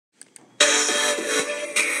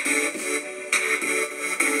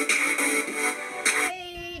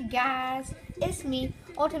guys, it's me,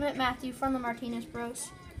 Ultimate Matthew from the Martinez Bros.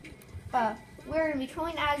 We're gonna be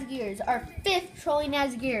trolling as gears, our 5th trolling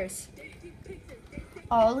as gears.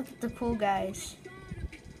 Oh, look at the cool guys.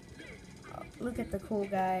 Oh, look at the cool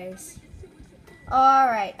guys.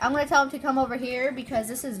 Alright, I'm gonna tell them to come over here because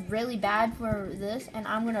this is really bad for this, and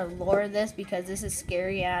I'm gonna lower this because this is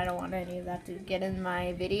scary and I don't want any of that to get in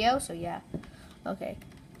my video, so yeah. Okay.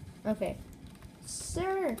 Okay.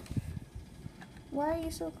 Sir, why are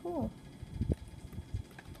you so cool?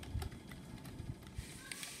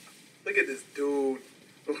 Look at this dude.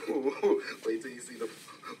 Wait till you see the.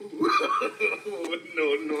 No.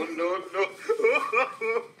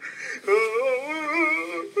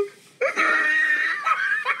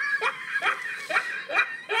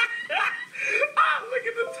 Look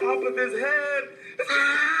at the top of his head.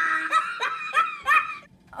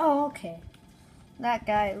 Oh, okay. That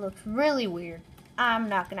guy looks really weird. I'm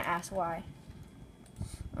not gonna ask why.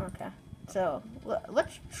 Okay, so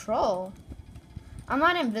let's troll. I'm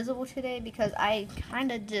not invisible today because I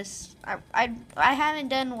kind of just I haven't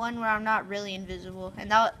done one where I'm not really invisible, and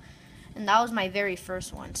that was my very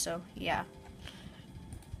first one. So yeah,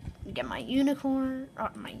 get my unicorn.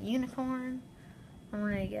 I'm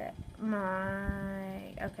gonna get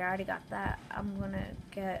my. Okay, I already got that. I'm gonna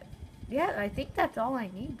get. Yeah, I think that's all I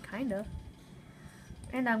need, kind of.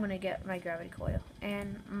 And I'm gonna get my gravity coil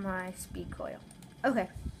and my speed coil. Okay.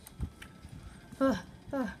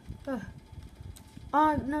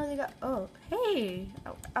 Oh, no, they got, oh, hey.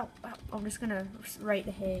 Ow. I'm just gonna write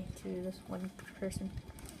hey to this one person.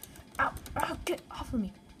 Ow, get off of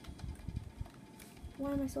me.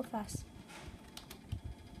 Why am I so fast?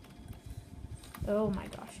 Oh my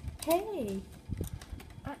gosh. Hey.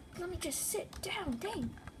 Let me just sit down, dang.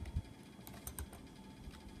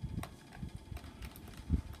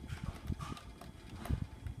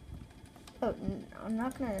 Oh, I'm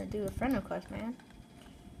not gonna do a friend request, man.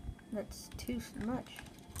 That's too much.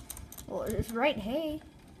 Well, it's right, hey.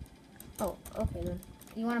 Oh, okay then.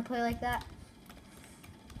 You wanna play like that?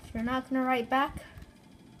 If you're not gonna write back,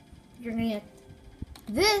 you're gonna get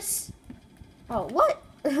this. Oh, what?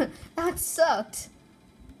 That sucked.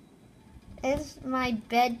 It's my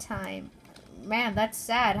bedtime. Man, that's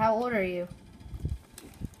sad. How old are you?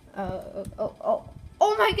 Oh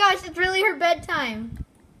my gosh, it's really her bedtime.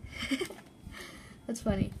 That's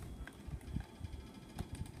funny.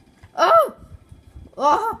 Oh!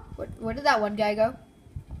 Where did that one guy go?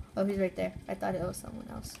 Oh, he's right there. I thought it was someone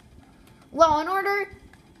else. Law and order!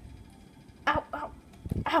 Ow!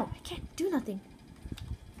 I can't do nothing.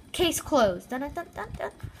 Case closed. Dun.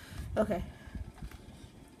 Okay.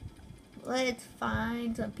 Let's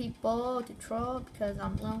find some people to troll because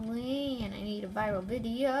I'm lonely and I need a viral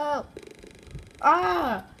video.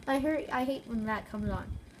 Ah! I hate when that comes on.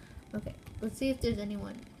 Okay, let's see if there's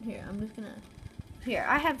anyone here. I'm just gonna. Here,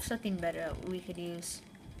 I have something better that we could use.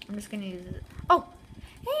 I'm just gonna use it. Oh!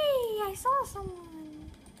 Hey, I saw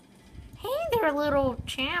someone. Hey there, little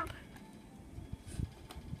champ.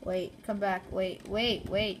 Wait, come back. Wait.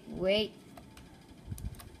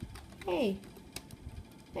 Hey.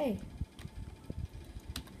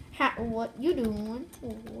 What you doing?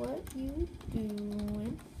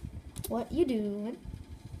 What you doing?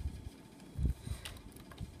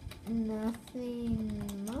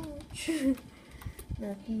 Nothing much.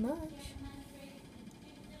 Nothing much.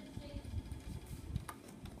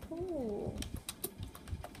 Cool.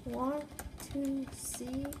 Want to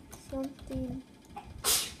see something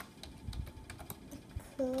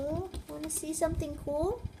cool? Want to see something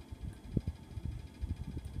cool?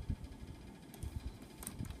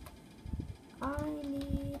 I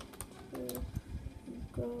need to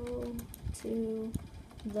go to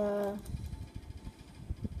the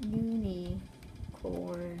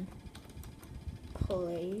unicorn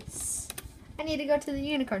place. I need to go to the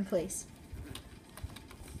unicorn place.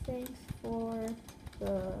 Thanks for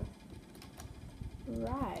the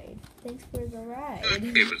ride.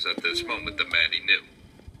 It was at this moment the man he knew.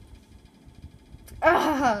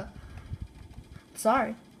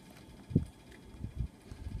 Sorry.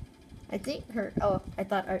 I think I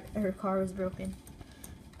thought her car was broken.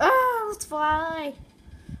 Let's fly.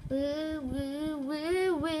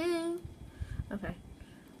 Woo. Okay.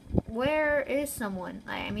 Where is someone?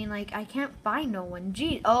 I can't find no one.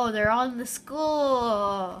 Gee. Oh, they're all in the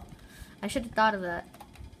school. I should have thought of that.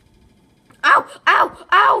 Ow,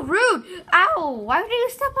 rude. Ow, why would you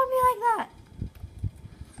step on me like that?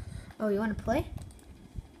 Oh, you want to play?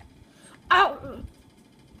 Ow.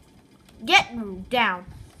 Get down.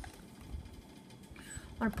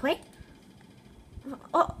 Want to play?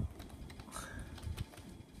 Oh.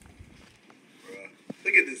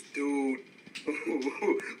 Look at this dude.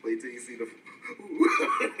 Wait till you you see the?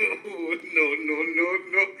 No, no, no,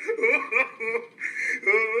 no.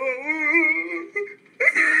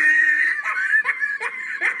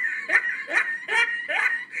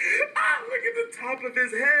 Look at the top of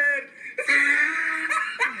his head.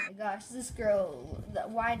 Oh my gosh, this girl,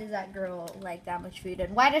 why does that girl like that much food?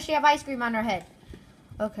 And why does she have ice cream on her head?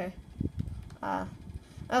 Okay.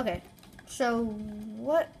 Okay. So,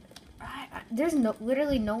 what? There's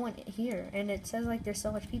literally no one here. And it says like there's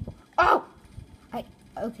so much people. Oh!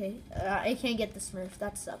 Okay. I can't get the Smurf.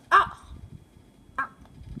 That sucks. Oh! Ow!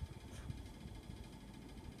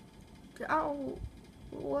 Ow!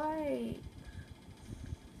 Why?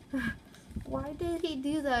 Why did he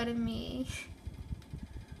do that to me?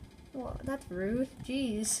 Well, that's rude.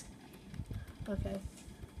 Jeez. Okay.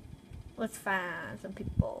 Let's find some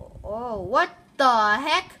people. Oh, what the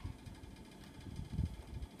heck?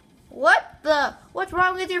 What's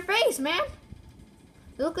wrong with your face, man?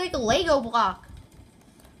 You look like a Lego block.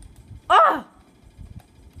 Oh!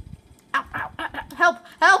 Ow, ow, ow, ow. Help,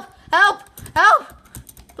 help, help, help!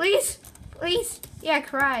 Please, please. Yeah,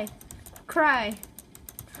 cry. Cry.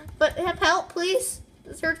 But help, please.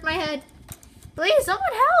 This hurts my head. Please,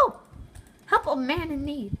 someone help! Help a man in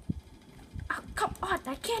need. Oh, come on,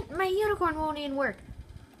 I can't. My unicorn won't even work.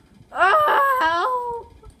 Oh,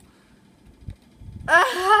 help!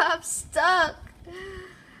 I'm stuck.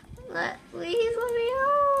 Please let me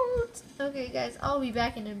out. Okay, guys, I'll be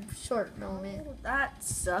back in a short moment. That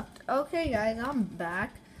sucked. Okay, guys, I'm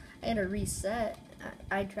back. I had to reset.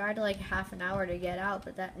 I tried like half an hour to get out,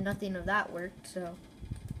 but nothing of that worked. So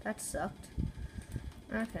that sucked.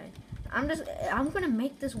 Okay, I'm gonna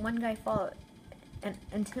make this one guy fall, and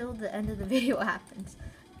until the end of the video happens.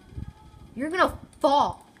 You're gonna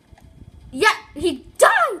fall. Yeah, he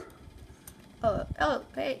died. Oh,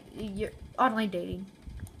 hey, you're online dating.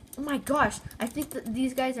 Oh my gosh, I think that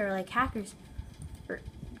these guys are like hackers.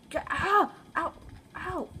 Ow, ow,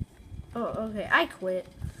 ow. Oh, okay, I quit.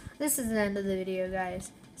 This is the end of the video,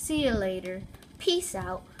 guys. See you later. Peace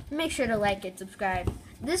out. Make sure to like and subscribe.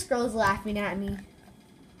 This girl's laughing at me.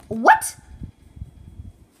 What?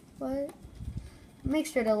 What? Make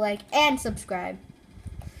sure to like and subscribe.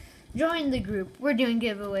 Join the group. We're doing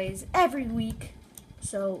giveaways every week.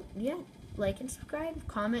 So, yeah. Like and subscribe.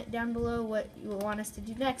 Comment down below what you want us to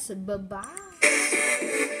do next.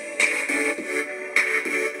 Bye-bye.